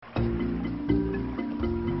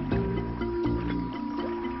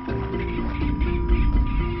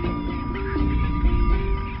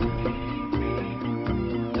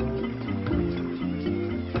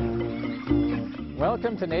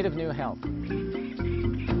Welcome to Native New Health.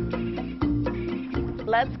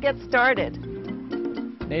 Let's get started.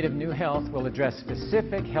 Native New Health will address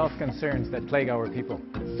specific health concerns that plague our people.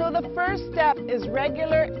 So the first step is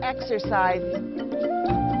regular exercise.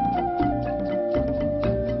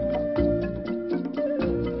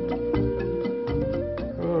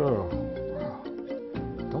 Oh.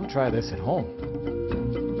 Don't try this at home.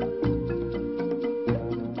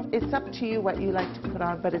 It's up to you what you like to put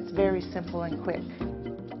on, but it's very simple and quick.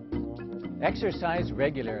 Exercise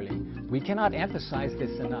regularly. We cannot emphasize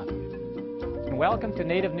this enough. And welcome to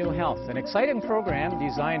Native New Health, an exciting program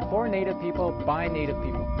designed for Native people by Native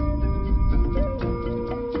people.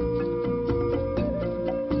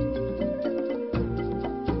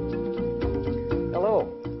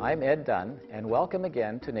 Hello, I'm Ed Dunn, and welcome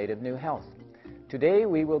again to Native New Health. Today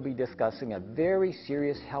we will be discussing a very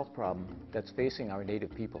serious health problem that's facing our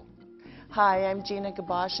Native people. Hi, I'm Gina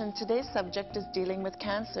Gabosh, and today's subject is dealing with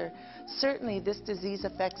cancer. Certainly, this disease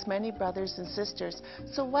affects many brothers and sisters,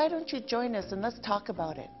 so why don't you join us and let's talk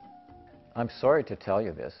about it? I'm sorry to tell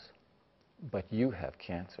you this, but you have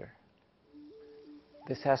cancer.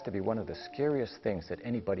 This has to be one of the scariest things that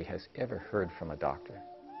anybody has ever heard from a doctor.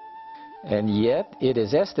 And yet, it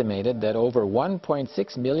is estimated that over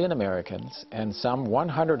 1.6 million Americans and some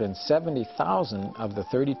 170,000 of the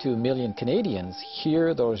 32 million Canadians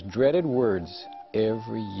hear those dreaded words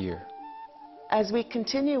every year. As we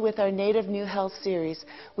continue with our Native New Health series,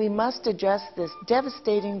 we must address this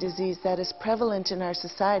devastating disease that is prevalent in our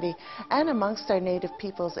society and amongst our Native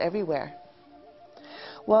peoples everywhere.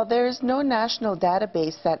 While there is no national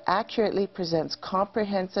database that accurately presents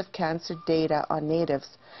comprehensive cancer data on Natives,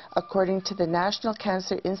 according to the National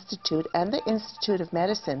Cancer Institute and the Institute of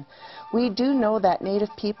Medicine, we do know that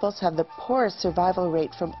Native peoples have the poorest survival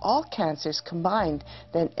rate from all cancers combined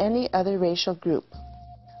than any other racial group.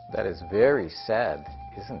 That is very sad,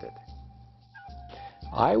 isn't it?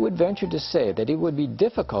 I would venture to say that it would be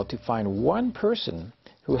difficult to find one person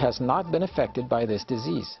who has not been affected by this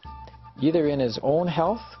disease, either in his own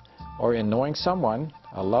health or in knowing someone,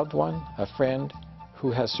 a loved one, a friend,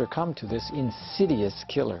 who has succumbed to this insidious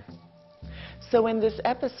killer. So in this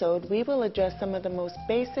episode, we will address some of the most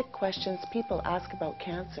basic questions people ask about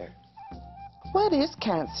cancer. What is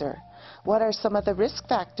cancer? What are some of the risk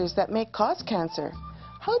factors that may cause cancer?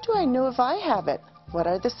 How do I know if I have it? What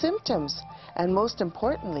are the symptoms? And most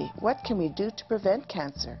importantly, what can we do to prevent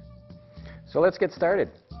cancer? So let's get started.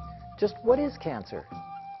 Just what is cancer?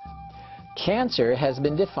 Cancer has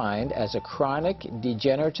been defined as a chronic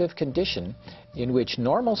degenerative condition in which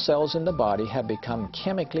normal cells in the body have become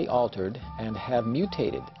chemically altered and have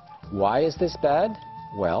mutated. Why is this bad?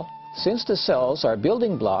 Well, since the cells are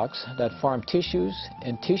building blocks that form tissues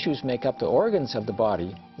and tissues make up the organs of the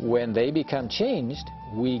body, when they become changed,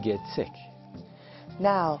 we get sick.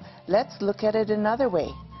 Now, let's look at it another way.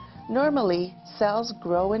 Normally, cells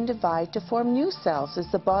grow and divide to form new cells as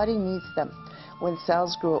the body needs them. When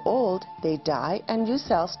cells grow old, they die and new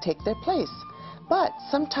cells take their place. But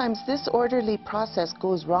sometimes this orderly process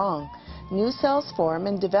goes wrong. New cells form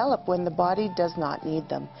and develop when the body does not need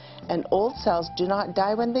them, and old cells do not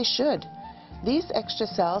die when they should. These extra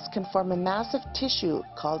cells can form a massive tissue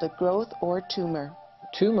called a growth or tumor.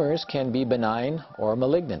 Tumors can be benign or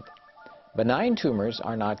malignant. Benign tumors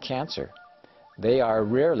are not cancer. They are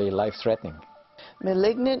rarely life-threatening.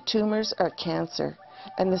 Malignant tumors are cancer,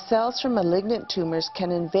 and the cells from malignant tumors can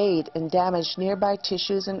invade and damage nearby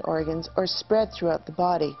tissues and organs or spread throughout the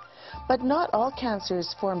body. But not all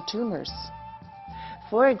cancers form tumors.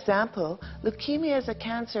 For example, leukemia is a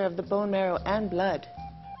cancer of the bone marrow and blood.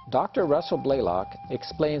 Dr. Russell Blaylock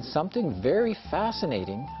explains something very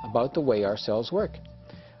fascinating about the way our cells work.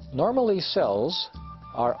 Normally, cells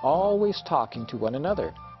are always talking to one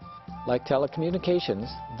another. Like telecommunications,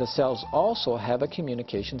 the cells also have a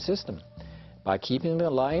communication system. By keeping the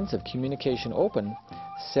lines of communication open,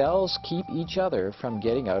 cells keep each other from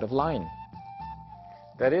getting out of line.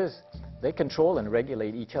 That is, they control and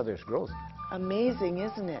regulate each other's growth. Amazing,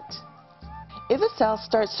 isn't it? If a cell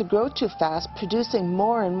starts to grow too fast, producing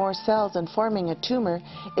more and more cells and forming a tumor,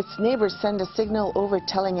 its neighbors send a signal over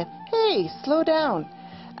telling it, "Hey, slow down."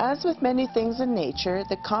 As with many things in nature,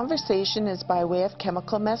 the conversation is by way of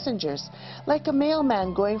chemical messengers, like a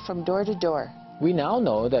mailman going from door to door. We now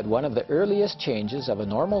know that one of the earliest changes of a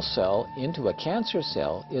normal cell into a cancer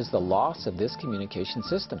cell is the loss of this communication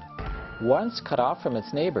system. Once cut off from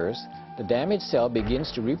its neighbors, the damaged cell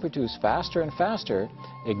begins to reproduce faster and faster,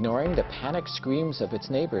 ignoring the panicked screams of its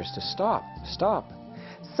neighbors to stop, stop.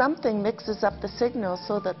 Something mixes up the signal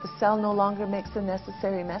so that the cell no longer makes the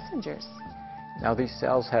necessary messengers. Now these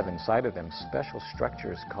cells have inside of them special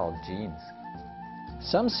structures called genes.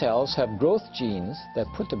 Some cells have growth genes that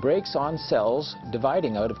put the brakes on cells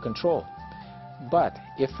dividing out of control. But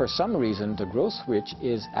if for some reason the growth switch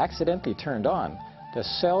is accidentally turned on, the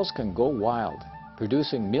cells can go wild,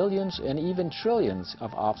 producing millions and even trillions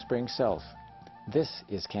of offspring cells. This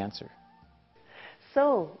is cancer.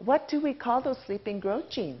 So, what do we call those sleeping growth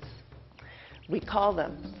genes? We call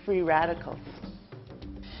them free radicals.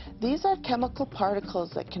 These are chemical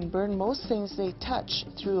particles that can burn most things they touch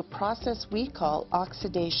through a process we call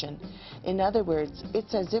oxidation. In other words,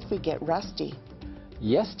 it's as if we get rusty.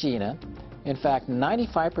 Yes, Gina. In fact,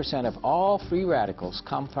 95% of all free radicals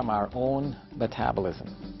come from our own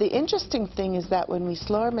metabolism. The interesting thing is that when we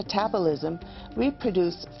slow our metabolism, we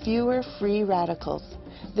produce fewer free radicals.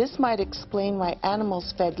 This might explain why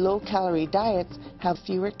animals fed low-calorie diets have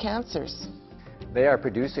fewer cancers. They are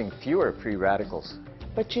producing fewer free radicals.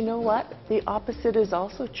 But you know what? The opposite is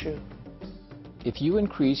also true. If you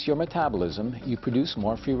increase your metabolism, you produce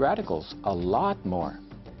more free radicals, a lot more.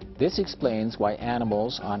 This explains why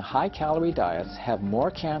animals on high-calorie diets have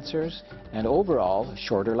more cancers and overall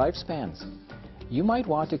shorter lifespans. You might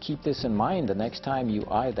want to keep this in mind the next time you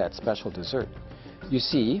eye that special dessert. You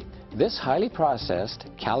see, this highly processed,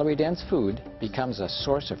 calorie-dense food becomes a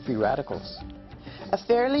source of free radicals. A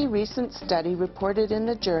fairly recent study reported in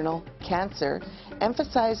the journal Cancer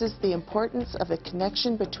emphasizes the importance of a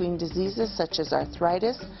connection between diseases such as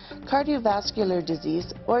arthritis, cardiovascular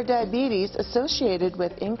disease, or diabetes associated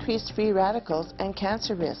with increased free radicals and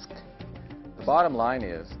cancer risk. The bottom line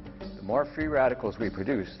is, the more free radicals we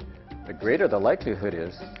produce, the greater the likelihood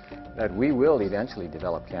is that we will eventually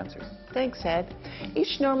develop cancer. Thanks, Ed.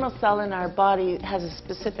 Each normal cell in our body has a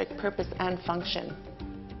specific purpose and function.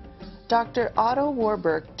 Dr. Otto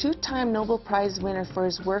Warburg, two-time Nobel Prize winner for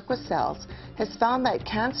his work with cells, has found that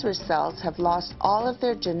cancerous cells have lost all of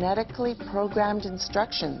their genetically programmed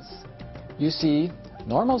instructions. You see,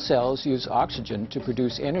 normal cells use oxygen to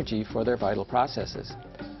produce energy for their vital processes.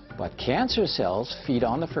 But cancer cells feed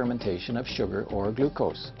on the fermentation of sugar or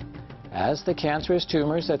glucose. As the cancerous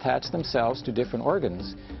tumors attach themselves to different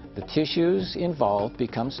organs, the tissues involved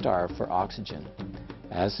become starved for oxygen.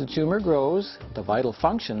 As the tumor grows, the vital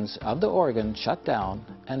functions of the organ shut down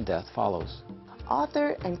and death follows.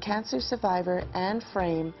 Author and cancer survivor Anne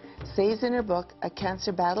Frame says in her book, A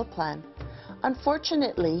Cancer Battle Plan,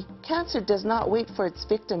 unfortunately, cancer does not wait for its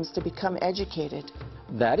victims to become educated.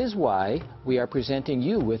 That is why we are presenting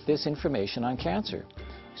you with this information on cancer,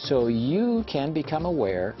 so you can become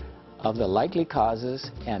aware of the likely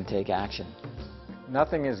causes and take action.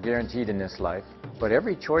 Nothing is guaranteed in this life, but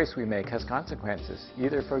every choice we make has consequences,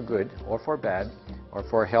 either for good or for bad, or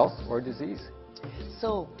for health or disease.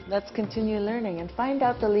 So, let's continue learning and find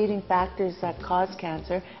out the leading factors that cause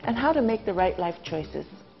cancer and how to make the right life choices.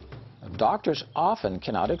 Doctors often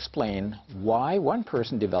cannot explain why one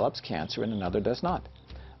person develops cancer and another does not.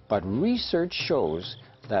 But research shows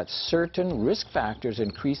that certain risk factors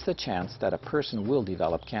increase the chance that a person will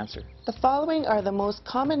develop cancer. The following are the most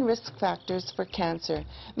common risk factors for cancer,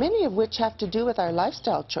 many of which have to do with our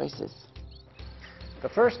lifestyle choices. The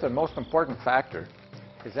first and most important factor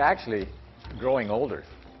is actually growing older.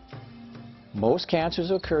 Most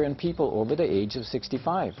cancers occur in people over the age of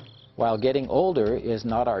 65. While getting older is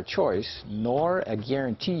not our choice, nor a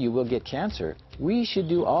guarantee you will get cancer, we should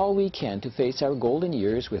do all we can to face our golden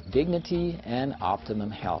years with dignity and optimum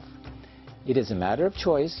health. It is a matter of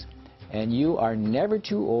choice, and you are never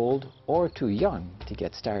too old or too young to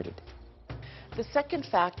get started. The second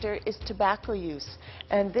factor is tobacco use,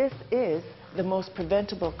 and this is the most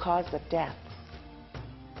preventable cause of death.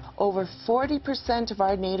 Over 40% of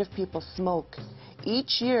our native people smoke.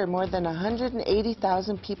 Each year, more than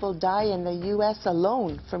 180,000 people die in the U.S.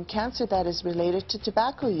 alone from cancer that is related to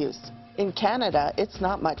tobacco use. In Canada, it's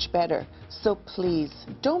not much better. So please,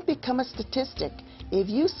 don't become a statistic. If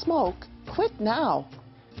you smoke, quit now.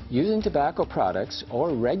 Using tobacco products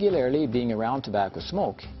or regularly being around tobacco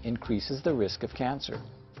smoke increases the risk of cancer.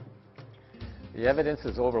 The evidence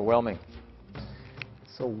is overwhelming.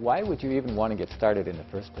 So why would you even want to get started in the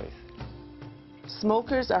first place?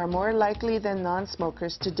 Smokers are more likely than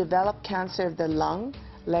non-smokers to develop cancer of the lung,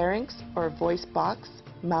 larynx or voice box,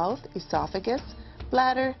 mouth, esophagus,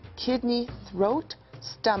 bladder, kidney, throat,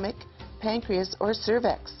 stomach, pancreas or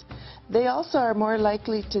cervix. They also are more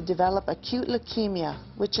likely to develop acute leukemia,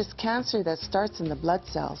 which is cancer that starts in the blood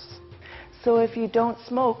cells. So if you don't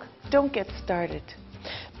smoke, don't get started.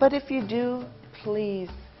 But if you do, please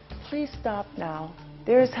stop now.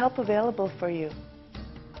 There is help available for you.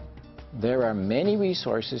 There are many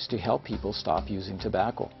resources to help people stop using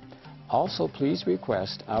tobacco. Also, please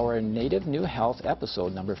request our Native New Health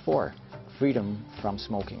episode number 4, Freedom from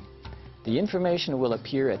Smoking. The information will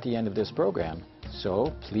appear at the end of this program,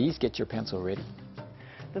 so please get your pencil ready.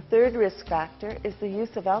 The third risk factor is the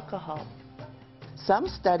use of alcohol. Some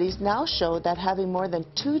studies now show that having more than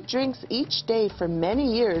 2 drinks each day for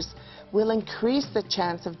many years will increase the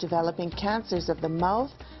chance of developing cancers of the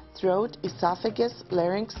mouth, throat, esophagus,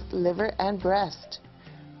 larynx, liver, and breast.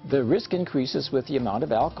 The risk increases with the amount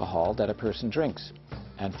of alcohol that a person drinks.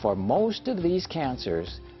 And for most of these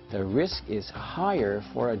cancers, the risk is higher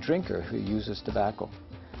for a drinker who uses tobacco.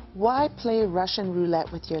 Why play Russian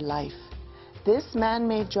roulette with your life? This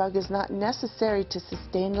man-made drug is not necessary to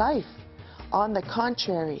sustain life. On the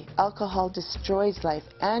contrary, alcohol destroys life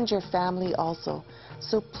and your family also.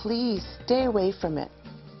 So please stay away from it.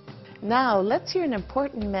 Now, let's hear an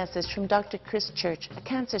important message from Dr. Chris Church, a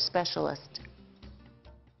cancer specialist.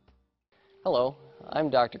 Hello, I'm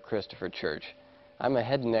Dr. Christopher Church. I'm a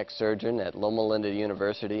head and neck surgeon at Loma Linda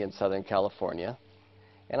University in Southern California,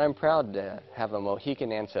 and I'm proud to have a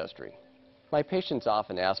Mohican ancestry. My patients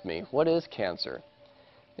often ask me, what is cancer?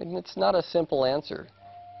 And it's not a simple answer.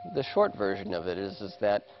 The short version of it is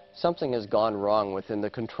that something has gone wrong within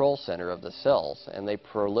the control center of the cells, and they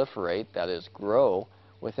proliferate, that is, grow,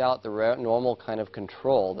 without the normal kind of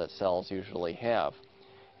control that cells usually have.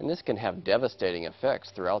 And this can have devastating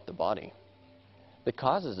effects throughout the body. The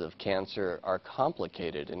causes of cancer are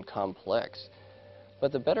complicated and complex,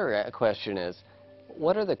 but the better question is,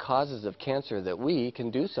 what are the causes of cancer that we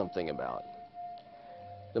can do something about?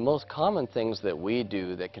 The most common things that we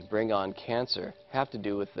do that can bring on cancer have to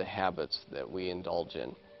do with the habits that we indulge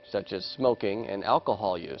in, such as smoking and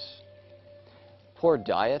alcohol use. Poor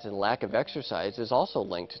diet and lack of exercise is also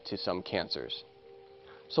linked to some cancers.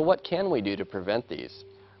 So what can we do to prevent these?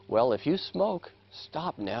 Well, if you smoke,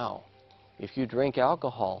 stop now. If you drink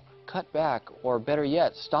alcohol, cut back, or better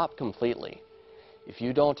yet, stop completely. If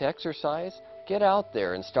you don't exercise, get out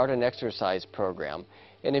there and start an exercise program.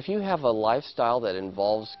 And if you have a lifestyle that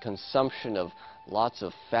involves consumption of lots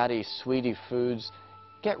of fatty, sweety foods,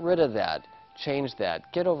 get rid of that, change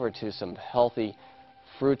that, get over to some healthy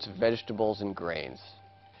fruits, vegetables, and grains.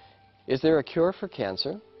 Is there a cure for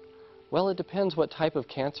cancer? Well, it depends what type of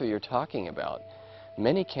cancer you're talking about.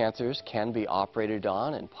 Many cancers can be operated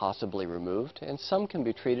on and possibly removed, and some can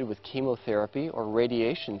be treated with chemotherapy or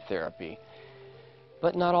radiation therapy.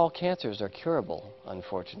 But not all cancers are curable,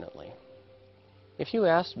 unfortunately. If you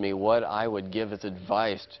asked me what I would give as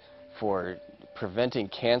advice for preventing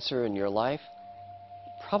cancer in your life,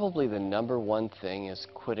 probably the #1 thing is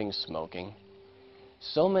quitting smoking.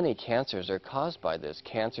 So many cancers are caused by this.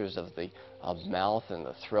 Cancers of the mouth and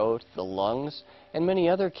the throat, the lungs, and many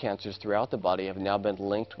other cancers throughout the body have now been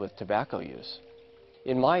linked with tobacco use.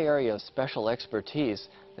 In my area of special expertise,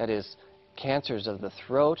 that is cancers of the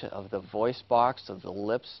throat, of the voice box, of the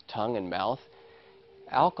lips, tongue, and mouth,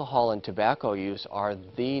 alcohol and tobacco use are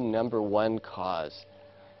the #1 cause.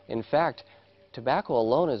 In fact, tobacco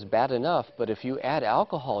alone is bad enough, but if you add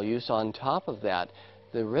alcohol use on top of that,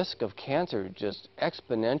 the risk of cancer just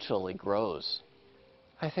exponentially grows.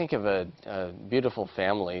 I think of a beautiful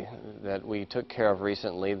family that we took care of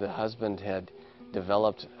recently. The husband had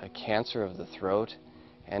developed a cancer of the throat,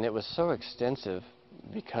 and it was so extensive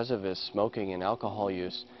because of his smoking and alcohol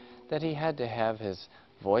use that he had to have his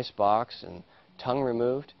voice box and tongue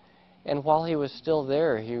removed. And while he was still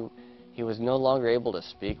there, he was no longer able to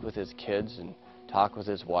speak with his kids and talk with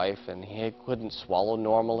his wife, and he couldn't swallow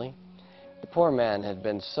normally. The poor man had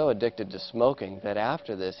been so addicted to smoking that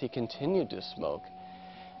after this he continued to smoke,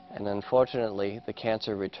 and unfortunately the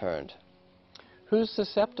cancer returned. Who's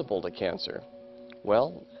susceptible to cancer?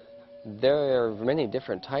 Well, there are many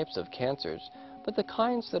different types of cancers, but the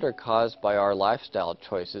kinds that are caused by our lifestyle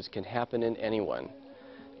choices can happen in anyone.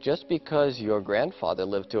 Just because your grandfather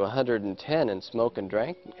lived to 110 and smoked and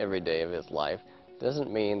drank every day of his life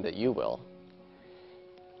doesn't mean that you will.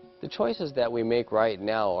 The choices that we make right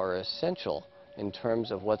now are essential in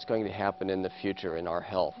terms of what's going to happen in the future in our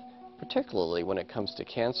health, particularly when it comes to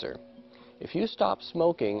cancer. If you stop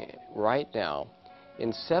smoking right now,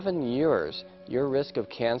 in 7 years, your risk of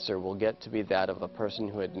cancer will get to be that of a person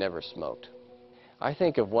who had never smoked. I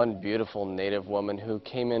think of one beautiful Native woman who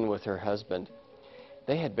came in with her husband.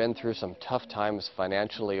 They had been through some tough times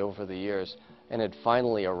financially over the years and had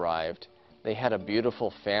finally arrived. They had a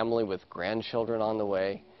beautiful family with grandchildren on the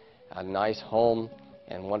way, a nice home,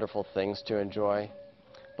 and wonderful things to enjoy.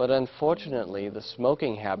 But unfortunately, the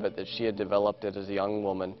smoking habit that she had developed as a young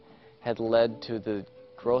woman had led to the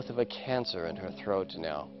growth of a cancer in her throat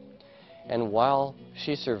now. And while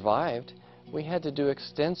she survived, we had to do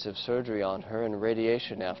extensive surgery on her and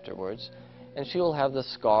radiation afterwards, and she will have the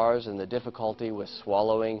scars and the difficulty with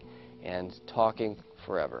swallowing and talking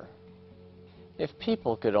forever. If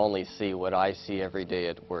people could only see what I see every day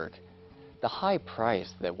at work, the high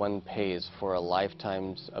price that one pays for a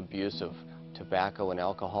lifetime's abuse of tobacco and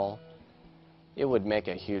alcohol, it would make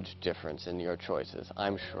a huge difference in your choices,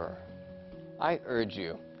 I'm sure. I urge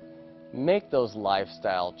you, make those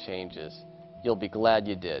lifestyle changes. You'll be glad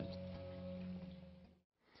you did.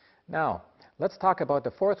 Now, let's talk about the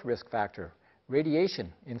fourth risk factor,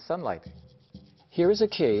 radiation in sunlight. Here is a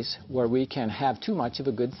case where we can have too much of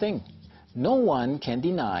a good thing. No one can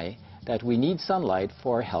deny that we need sunlight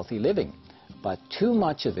for healthy living, but too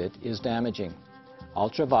much of it is damaging.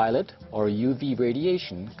 Ultraviolet or UV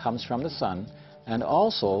radiation comes from the sun and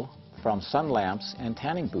also from sun lamps and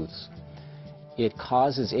tanning booths. It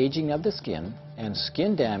causes aging of the skin and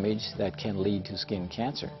skin damage that can lead to skin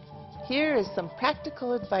cancer. Here is some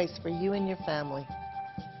practical advice for you and your family.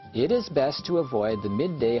 It is best to avoid the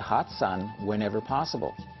midday hot sun whenever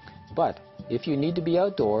possible. But if you need to be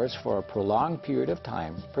outdoors for a prolonged period of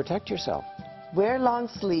time, protect yourself. Wear long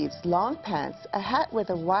sleeves, long pants, a hat with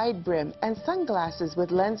a wide brim, and sunglasses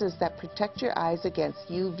with lenses that protect your eyes against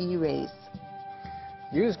UV rays.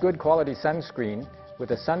 Use good quality sunscreen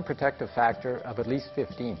with a sun protective factor of at least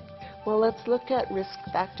 15. Well, let's look at risk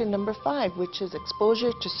factor number 5, which is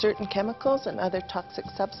exposure to certain chemicals and other toxic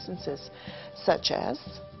substances, such as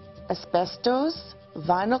asbestos,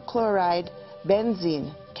 vinyl chloride,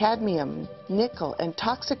 benzene, cadmium, nickel, and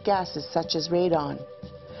toxic gases such as radon.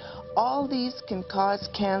 All these can cause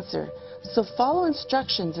cancer, so follow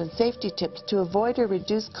instructions and safety tips to avoid or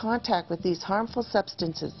reduce contact with these harmful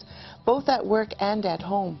substances, both at work and at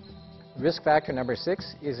home. Risk factor number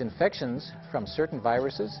 6 is infections from certain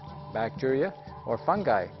viruses, bacteria, or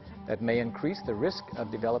fungi that may increase the risk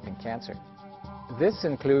of developing cancer. This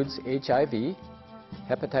includes HIV,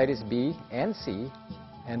 hepatitis B and C,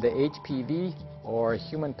 and the HPV or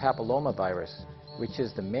human papillomavirus, which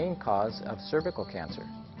is the main cause of cervical cancer.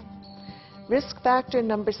 Risk factor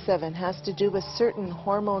number 7 has to do with certain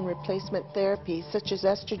hormone replacement therapy, such as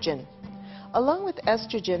estrogen. Along with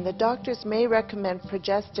estrogen, the doctors may recommend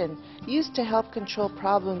progestin, used to help control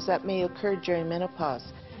problems that may occur during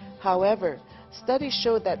menopause. However, studies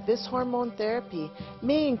show that this hormone therapy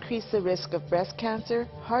may increase the risk of breast cancer,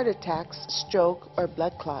 heart attacks, stroke, or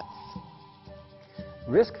blood clots.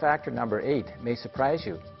 Risk factor number 8 may surprise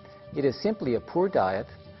you. It is simply a poor diet,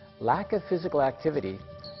 lack of physical activity,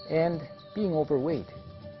 and being overweight.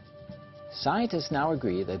 Scientists now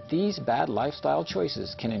agree that these bad lifestyle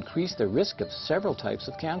choices can increase the risk of several types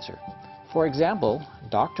of cancer. For example,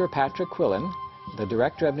 Dr. Patrick Quillen, the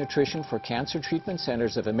Director of Nutrition for Cancer Treatment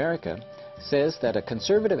Centers of America, says that a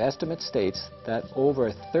conservative estimate states that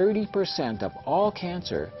over 30% of all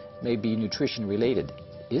cancer may be nutrition related.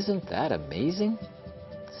 Isn't that amazing?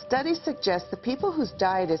 Studies suggest that people whose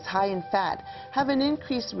diet is high in fat have an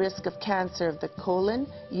increased risk of cancer of the colon,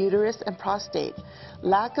 uterus, and prostate.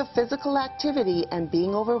 Lack of physical activity and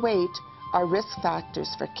being overweight are risk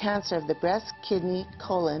factors for cancer of the breast, kidney,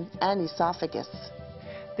 colon, and esophagus.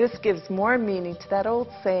 This gives more meaning to that old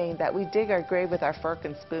saying that we dig our grave with our fork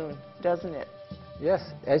and spoon, doesn't it?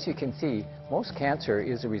 Yes, as you can see, most cancer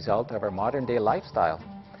is a result of our modern-day lifestyle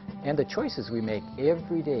and the choices we make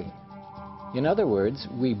every day. In other words,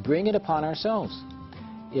 we bring it upon ourselves.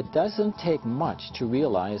 It doesn't take much to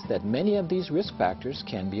realize that many of these risk factors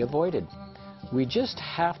can be avoided. We just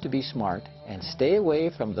have to be smart and stay away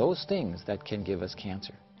from those things that can give us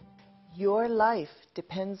cancer. Your life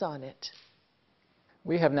depends on it.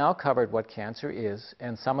 We have now covered what cancer is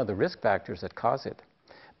and some of the risk factors that cause it.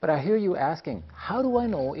 But I hear you asking, how do I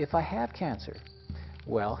know if I have cancer?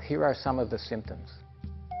 Well, here are some of the symptoms.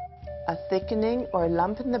 A thickening or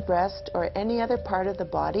lump in the breast or any other part of the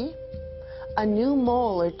body, a new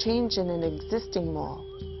mole or change in an existing mole,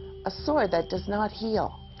 a sore that does not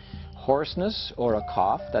heal, hoarseness or a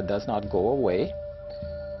cough that does not go away,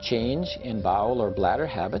 change in bowel or bladder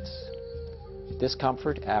habits,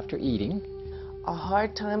 discomfort after eating, a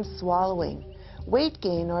hard time swallowing, weight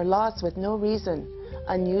gain or loss with no reason,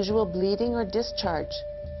 unusual bleeding or discharge,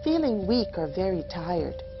 feeling weak or very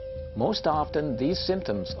tired. Most often, these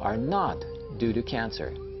symptoms are not due to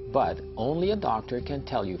cancer, but only a doctor can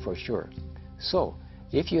tell you for sure. So,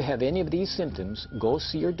 if you have any of these symptoms, go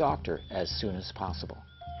see your doctor as soon as possible.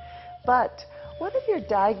 But what if your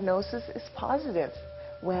diagnosis is positive?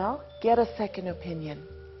 Well, get a second opinion.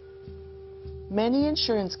 Many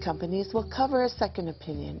insurance companies will cover a second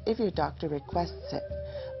opinion if your doctor requests it.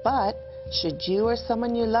 But should you or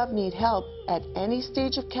someone you love need help at any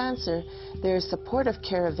stage of cancer, there is supportive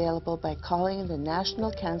care available by calling the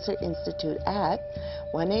National Cancer Institute at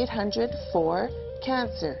 1-800-4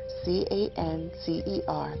 Cancer,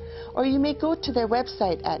 C-A-N-C-E-R, or you may go to their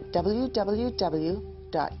website at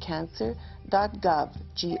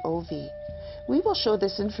www.cancer.gov. We will show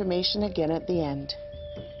this information again at the end.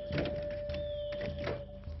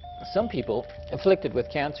 Some people afflicted with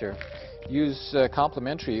cancer use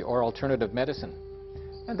complementary or alternative medicine,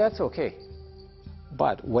 and that's okay.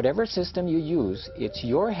 But whatever system you use, it's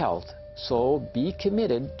your health, so be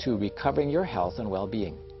committed to recovering your health and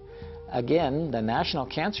well-being. Again, the National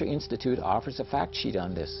Cancer Institute offers a fact sheet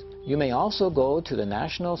on this. You may also go to the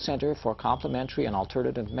National Center for Complementary and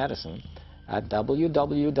Alternative Medicine at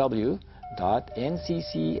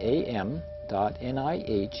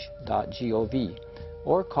www.nccam.nih.gov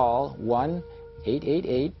or call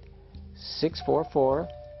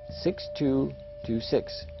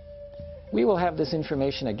 1-888-644-6226. We will have this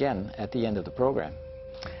information again at the end of the program.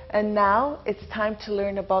 And now it's time to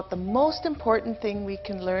learn about the most important thing we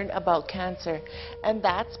can learn about cancer, and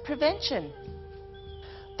that's prevention.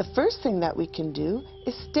 The first thing that we can do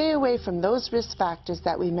is stay away from those risk factors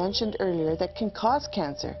that we mentioned earlier that can cause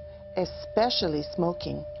cancer, especially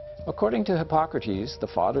smoking. According to Hippocrates, the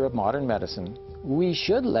father of modern medicine, we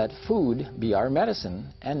should let food be our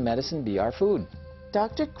medicine and medicine be our food.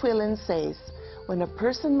 Dr. Quillen says, when a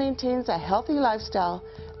person maintains a healthy lifestyle,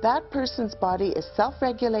 that person's body is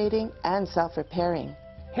self-regulating and self-repairing.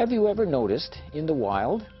 Have you ever noticed in the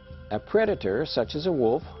wild, a predator such as a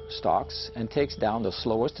wolf stalks and takes down the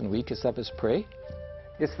slowest and weakest of his prey?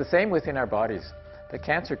 It's the same within our bodies. The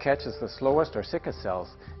cancer catches the slowest or sickest cells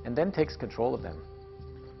and then takes control of them.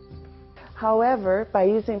 However, by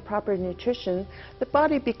using proper nutrition, the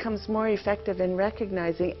body becomes more effective in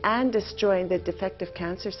recognizing and destroying the defective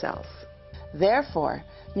cancer cells. Therefore,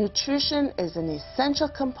 nutrition is an essential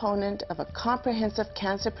component of a comprehensive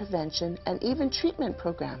cancer prevention and even treatment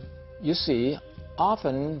program. You see,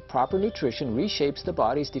 often proper nutrition reshapes the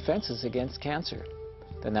body's defenses against cancer.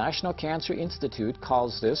 The National Cancer Institute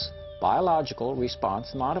calls this biological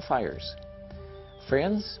response modifiers.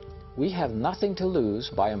 Friends, we have nothing to lose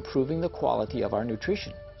by improving the quality of our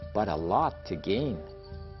nutrition, but a lot to gain.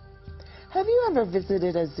 Have you ever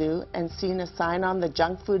visited a zoo and seen a sign on the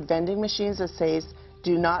junk food vending machines that says,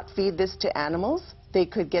 "Do not feed this to animals, they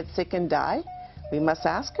could get sick and die"? We must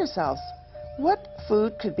ask ourselves, what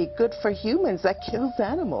food could be good for humans that kills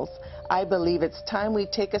animals? I believe it's time we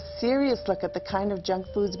take a serious look at the kind of junk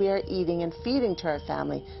foods we are eating and feeding to our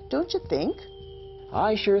family, don't you think?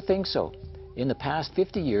 I sure think so. In the past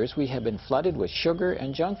 50 years, we have been flooded with sugar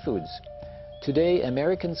and junk foods. Today,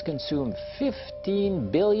 Americans consume 15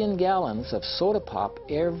 billion gallons of soda pop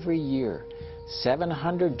every year,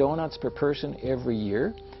 700 donuts per person every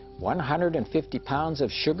year, 150 pounds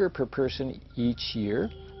of sugar per person each year.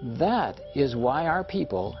 That is why our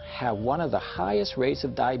people have one of the highest rates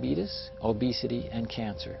of diabetes, obesity, and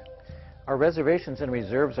cancer. Our reservations and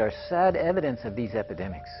reserves are sad evidence of these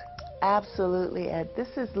epidemics. Absolutely, Ed.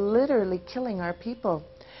 This is literally killing our people.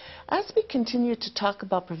 As we continue to talk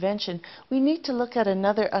about prevention, we need to look at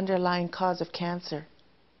another underlying cause of cancer.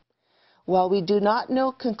 While we do not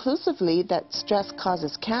know conclusively that stress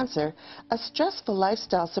causes cancer, a stressful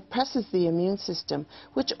lifestyle suppresses the immune system,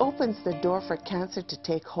 which opens the door for cancer to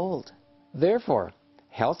take hold. Therefore,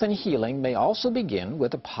 health and healing may also begin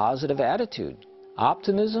with a positive attitude.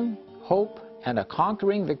 Optimism, hope, and a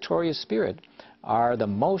conquering, victorious spirit are the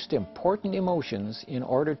most important emotions in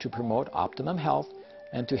order to promote optimum health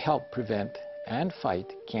and to help prevent and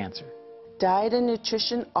fight cancer. Diet and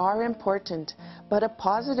nutrition are important, but a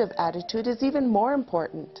positive attitude is even more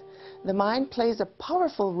important. The mind plays a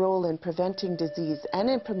powerful role in preventing disease and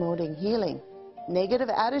in promoting healing. Negative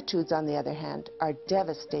attitudes, on the other hand, are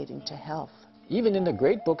devastating to health. Even in the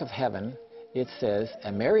great book of heaven, it says,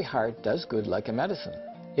 "A merry heart does good like a medicine."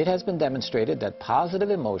 It has been demonstrated that positive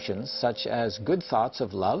emotions such as good thoughts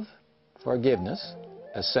of love, forgiveness,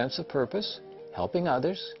 a sense of purpose, helping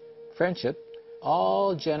others, friendship,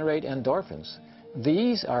 all generate endorphins.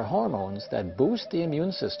 These are hormones that boost the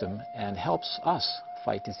immune system and helps us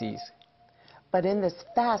fight disease. But in this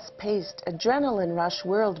fast-paced, adrenaline rush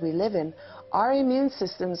world we live in, our immune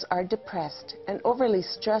systems are depressed and overly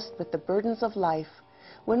stressed with the burdens of life.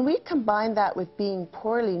 When we combine that with being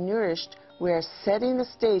poorly nourished, we are setting the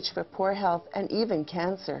stage for poor health and even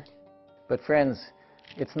cancer. But friends,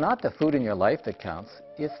 it's not the food in your life that counts,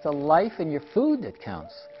 it's the life in your food that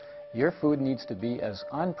counts. Your food needs to be as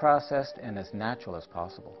unprocessed and as natural as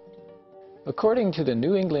possible. According to the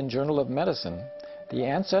New England Journal of Medicine, the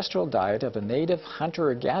ancestral diet of the native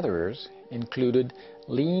hunter-gatherers included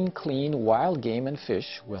lean, clean wild game and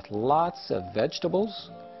fish with lots of vegetables,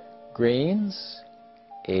 grains,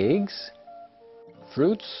 eggs,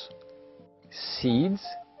 fruits, seeds,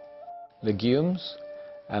 legumes,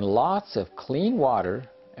 and lots of clean water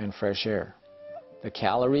and fresh air. The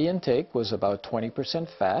calorie intake was about 20%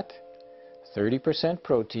 fat, 30%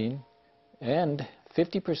 protein, and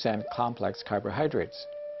 50% complex carbohydrates.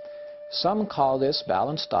 Some call this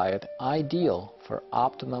balanced diet ideal for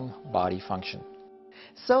optimum body function.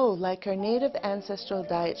 So, like our native ancestral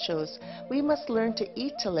diet shows, we must learn to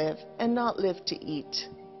eat to live and not live to eat.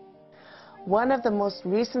 One of the most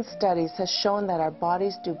recent studies has shown that our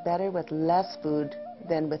bodies do better with less food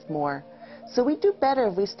than with more. So we do better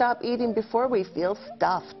if we stop eating before we feel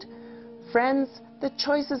stuffed. Friends, the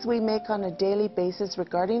choices we make on a daily basis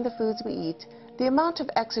regarding the foods we eat, the amount of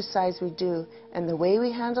exercise we do, and the way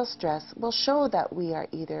we handle stress will show that we are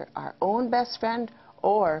either our own best friend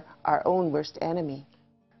or our own worst enemy.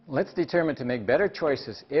 Let's determine to make better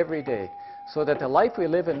choices every day so that the life we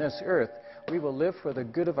live in this earth, we will live for the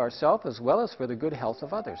good of ourselves as well as for the good health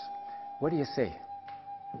of others. What do you say?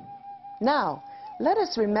 Now, let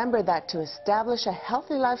us remember that to establish a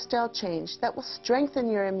healthy lifestyle change that will strengthen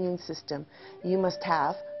your immune system, you must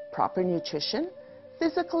have proper nutrition,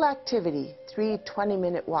 physical activity. 3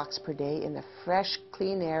 20-minute walks per day in the fresh,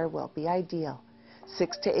 clean air will be ideal.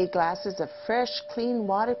 6 to 8 glasses of fresh, clean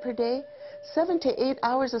water per day, 7 to 8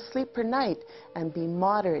 hours of sleep per night, and be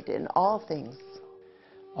moderate in all things.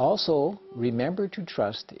 Also, remember to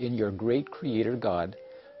trust in your great Creator God,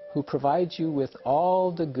 who provides you with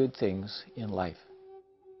all the good things in life.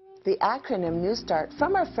 The acronym New Start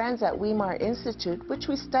from our friends at Weimar Institute, which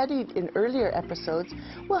we studied in earlier episodes,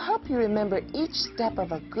 will help you remember each step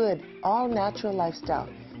of a good, all-natural lifestyle.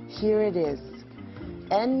 Here it is.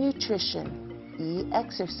 N, nutrition. E,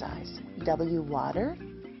 exercise. W, water.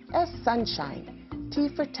 S, sunshine. T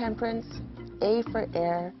for temperance. A for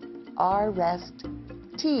air. R, rest.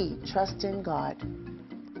 T, trust in God.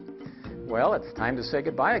 Well, it's time to say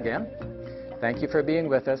goodbye again. Thank you for being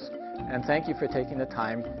with us, and thank you for taking the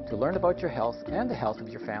time to learn about your health and the health of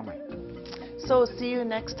your family. So see you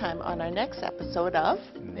next time on our next episode of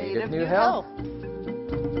Native New Health.